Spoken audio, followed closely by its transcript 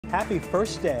Happy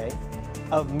first day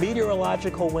of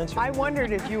meteorological winter. I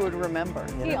wondered if you would remember.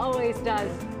 He always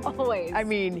does, always. I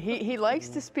mean, he likes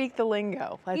to speak the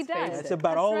lingo. He does. That's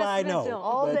about all I know.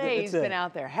 All day he's been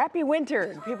out there. Happy winter.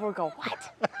 And people would go,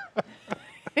 what?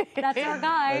 That's our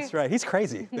guy. That's right. He's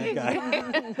crazy, that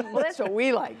guy. Well, that's what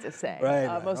we like to say.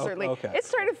 Right. Most certainly. Okay. It's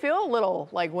starting to feel a little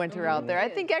like winter out there. I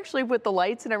think actually with the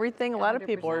lights and everything, a lot of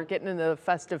people are getting into the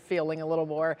festive feeling a little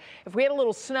more. If we had a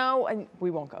little snow, and we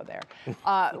won't go there,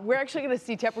 we're actually going to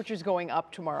see temperatures going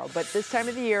up tomorrow. But this time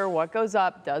of the year, what goes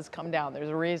up does come down. There's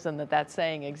a reason that that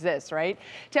saying exists, right?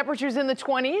 Temperatures in the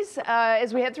 20s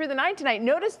as we head through the night tonight.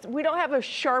 Notice we don't have a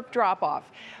sharp drop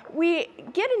off. We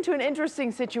get into an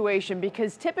interesting situation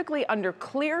because typically under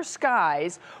clear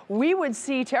skies, we would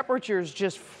see temperatures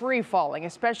just free falling,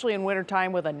 especially in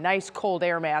wintertime with a nice cold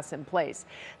air mass in place.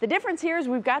 The difference here is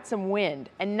we've got some wind,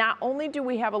 and not only do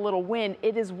we have a little wind,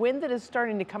 it is wind that is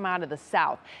starting to come out of the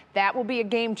south. That will be a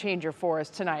game changer for us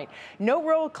tonight. No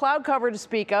real cloud cover to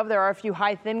speak of. There are a few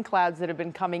high thin clouds that have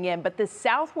been coming in, but the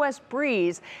southwest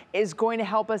breeze is going to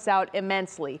help us out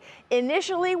immensely.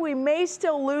 Initially, we may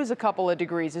still lose a couple of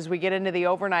degrees as we get into the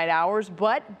overnight hours,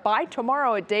 but by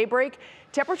tomorrow at daybreak,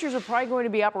 temperatures are probably going to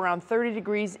be up around 30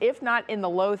 degrees, if not in the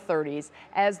low 30s,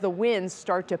 as the winds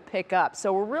start to pick up.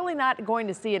 So we're really not going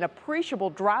to see an appreciable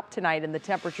drop tonight in the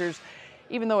temperatures,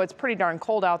 even though it's pretty darn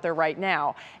cold out there right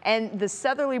now. And the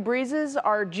southerly breezes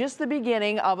are just the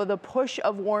beginning of the push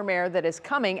of warm air that is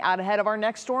coming out ahead of our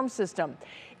next storm system.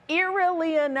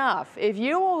 Eerily enough, if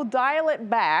you will dial it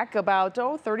back about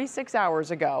 36 hours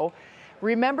ago,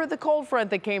 remember the cold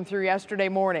front that came through yesterday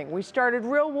morning. We started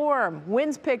real warm,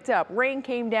 winds picked up, rain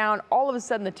came down, all of a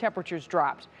sudden the temperatures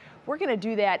dropped. We're going to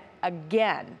do that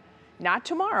again, not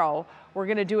tomorrow. We're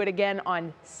going to do it again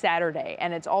on Saturday,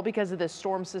 and it's all because of this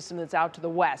storm system that's out to the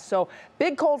west. So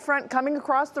big cold front coming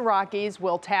across the Rockies.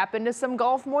 We'll tap into some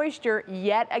Gulf moisture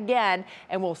yet again,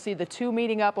 and we'll see the two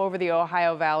meeting up over the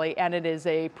Ohio Valley, and it is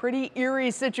a pretty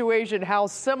eerie situation how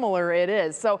similar it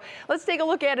is. So let's take a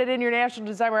look at it in your National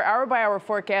Designer hour-by-hour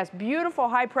forecast. Beautiful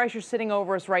high pressure sitting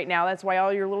over us right now. That's why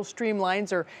all your little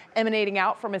streamlines are emanating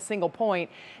out from a single point.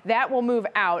 That will move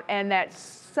out, and that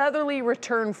southerly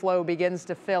return flow begins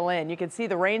to fill in. You can see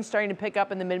the rain starting to pick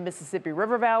up in the mid-Mississippi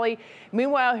River Valley.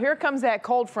 Meanwhile, here comes that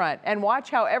cold front, and watch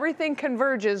how everything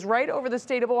converges right over the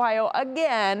state of Ohio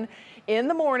again in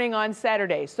the morning on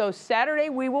Saturday. So Saturday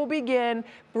we will begin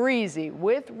breezy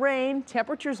with rain,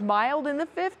 temperatures mild in the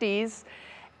 50s.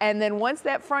 And then once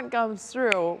that front comes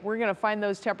through, we're going to find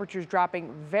those temperatures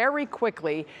dropping very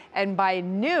quickly. And by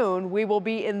noon, we will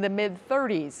be in the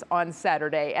mid-30s on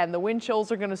Saturday, and the wind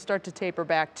chills are going to start to taper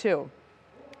back too.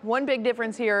 One big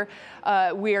difference here,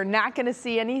 we are not going to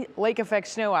see any lake effect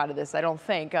snow out of this, I don't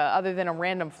think, other than a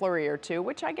random flurry or two,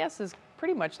 which I guess is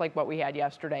pretty much like what we had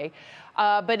yesterday.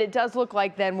 But it does look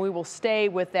like then we will stay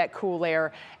with that cool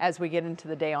air as we get into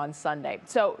the day on Sunday.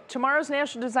 So tomorrow's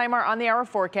National Design on the hour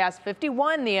forecast,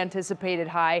 51 the anticipated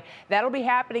high. That'll be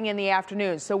happening in the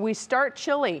afternoon. So we start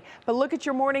chilly, but look at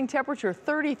your morning temperature,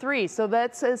 33. So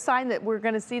that's a sign that we're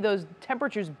going to see those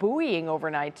temperatures buoying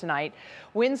overnight tonight.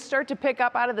 Winds start to pick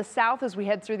up out of the south as we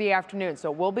head through the afternoon.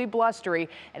 So it will be blustery.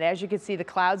 And as you can see, the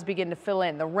clouds begin to fill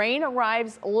in. The rain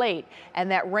arrives late,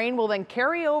 and that rain will then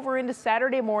carry over into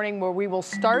Saturday morning, where we will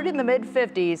start in the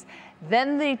mid-50s.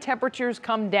 Then the temperatures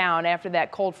come down after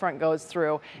that cold front goes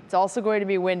through. It's also going to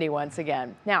be windy once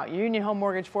again. Now, Union Home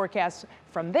Mortgage forecast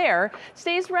from there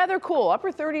stays rather cool.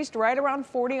 Upper 30s to right around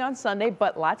 40 on Sunday,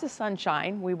 but lots of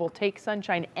sunshine. We will take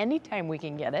sunshine anytime we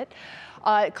can get it.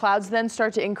 Clouds then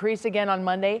start to increase again on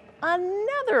Monday.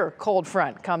 Another cold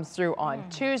front comes through on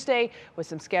Tuesday with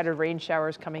some scattered rain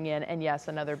showers coming in, and yes,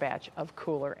 another batch of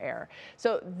cooler air.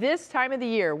 So this time of the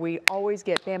year, we always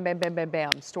get bam, bam, bam, bam,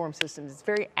 bam storm systems. It's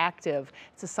very active.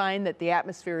 It's a sign that the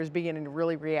atmosphere is beginning to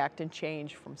really react and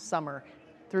change from summer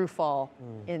through fall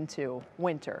into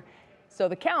winter. So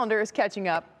the calendar is catching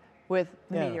up with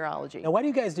the meteorology. Now, why do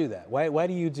you guys do that? Why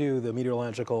do you do the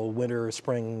meteorological winter,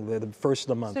 spring, the first of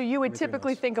the month? So you would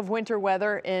typically think of winter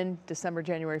weather in December,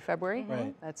 January, February.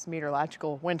 Right. That's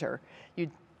meteorological winter.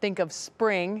 You'd think of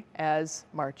spring as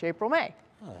March, April, May.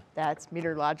 That's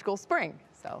meteorological spring.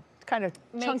 So kind of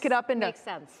chunk it up into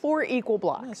 4 equal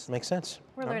blocks. Yes, makes sense.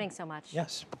 We're learning so much.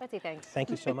 Yes. Betsy, thanks. Thank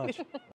you so much.